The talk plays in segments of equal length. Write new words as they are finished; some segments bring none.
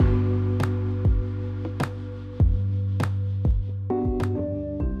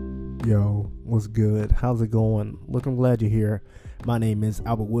Yo, what's good? How's it going? Look, I'm glad you're here. My name is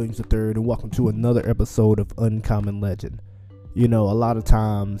Albert Williams III, and welcome to another episode of Uncommon Legend. You know, a lot of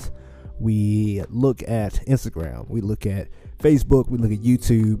times we look at Instagram, we look at Facebook, we look at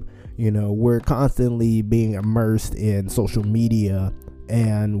YouTube. You know, we're constantly being immersed in social media,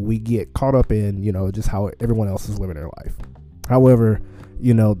 and we get caught up in, just how everyone else is living their life. However,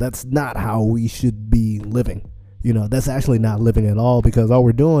 that's not how we should be living. That's actually not living at all, because all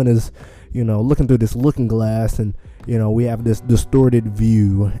we're doing is, looking through this looking glass, and, we have this distorted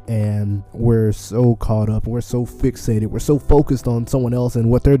view, and we're so caught up, we're so fixated, we're so focused on someone else and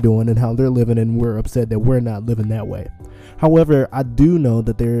what they're doing and how they're living, and we're upset that we're not living that way. However, I do know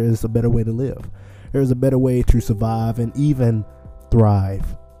that there is a better way to live. There's a better way to survive and even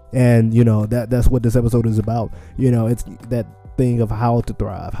thrive. And, that's what this episode is about. It's that thing of how to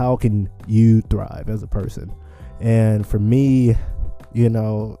thrive. How can you thrive as a person? And for me,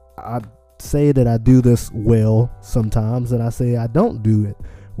 I say that I do this well sometimes, and I say I don't do it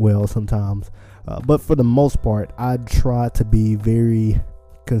well sometimes. But for the most part, I try to be very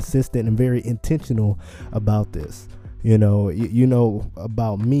consistent and very intentional about this. You know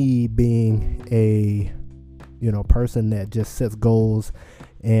about me being a, person that just sets goals,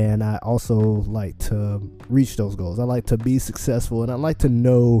 and I also like to reach those goals. I like to be successful, and I like to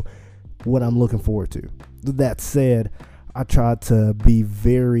know what I'm looking forward to. That said, I try to be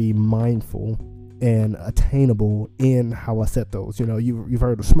very mindful and attainable in how I set those. You've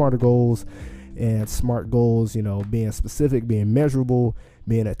heard of smarter goals and smart goals, being specific, being measurable,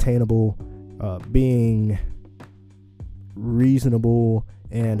 being attainable, being reasonable,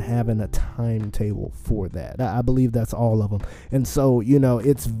 and having a timetable for that. I believe that's all of them. And so,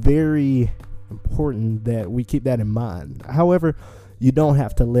 it's very important that we keep that in mind. However, you don't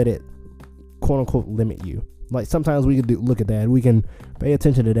have to let it, quote unquote, limit you. Like, sometimes we can look at that, we can pay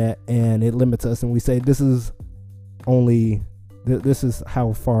attention to that, and it limits us, and we say, this is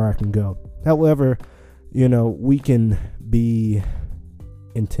how far I can go. However, we can be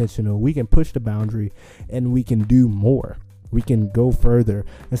intentional, we can push the boundary, and we can do more. We can go further.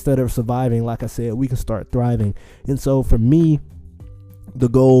 Instead of surviving, like I said, we can start thriving. And so for me, the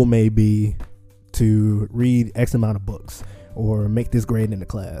goal may be to read X amount of books, or make this grade in the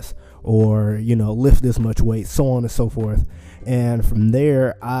class, or, lift this much weight, so on and so forth. And from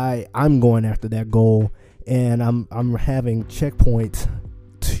there, I'm going after that goal, and I'm having checkpoints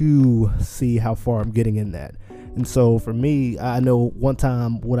to see how far I'm getting in that. And so for me, I know one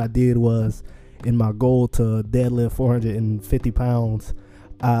time what I did was, in my goal to deadlift 450 pounds,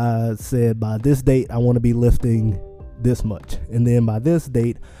 I said by this date, I want to be lifting this much. And then by this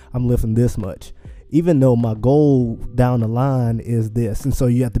date, I'm lifting this much, even though my goal down the line is this. And so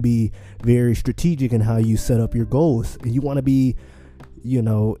you have to be very strategic in how you set up your goals. You want to be,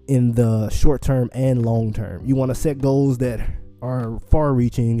 in the short term and long term. You want to set goals that are far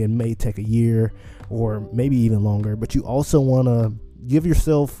reaching and may take a year or maybe even longer, but you also want to give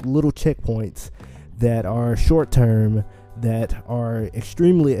yourself little checkpoints that are short term, that are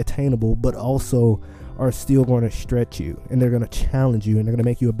extremely attainable, but also are still going to stretch you, and they're going to challenge you, and they're going to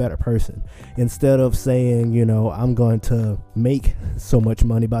make you a better person. Instead of saying, I'm going to make so much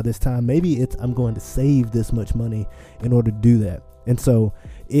money by this time, maybe it's I'm going to save this much money in order to do that. And so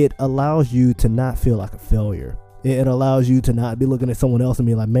it allows you to not feel like a failure. It allows you to not be looking at someone else and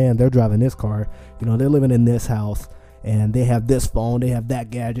be like, man, they're driving this car, they're living in this house, and they have this phone, they have that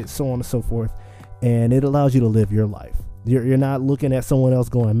gadget, so on and so forth. And it allows you to live your life. You're not looking at someone else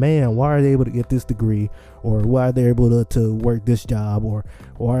going, man, why are they able to get this degree? Or why are they able to work this job? Or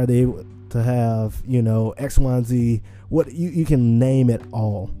why are they able to have, X, Y, and Z? What you can name it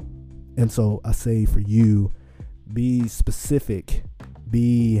all. And so I say for you, be specific,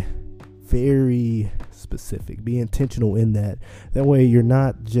 be very specific, be intentional in that. That way you're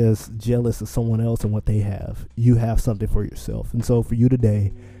not just jealous of someone else and what they have. You have something for yourself. And so for you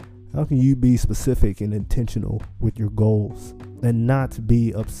today, how can you be specific and intentional with your goals and not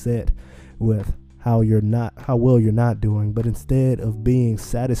be upset with how well you're not doing, but instead of being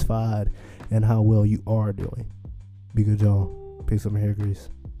satisfied in how well you are doing? Be good, y'all. Peace, I'm hair grease.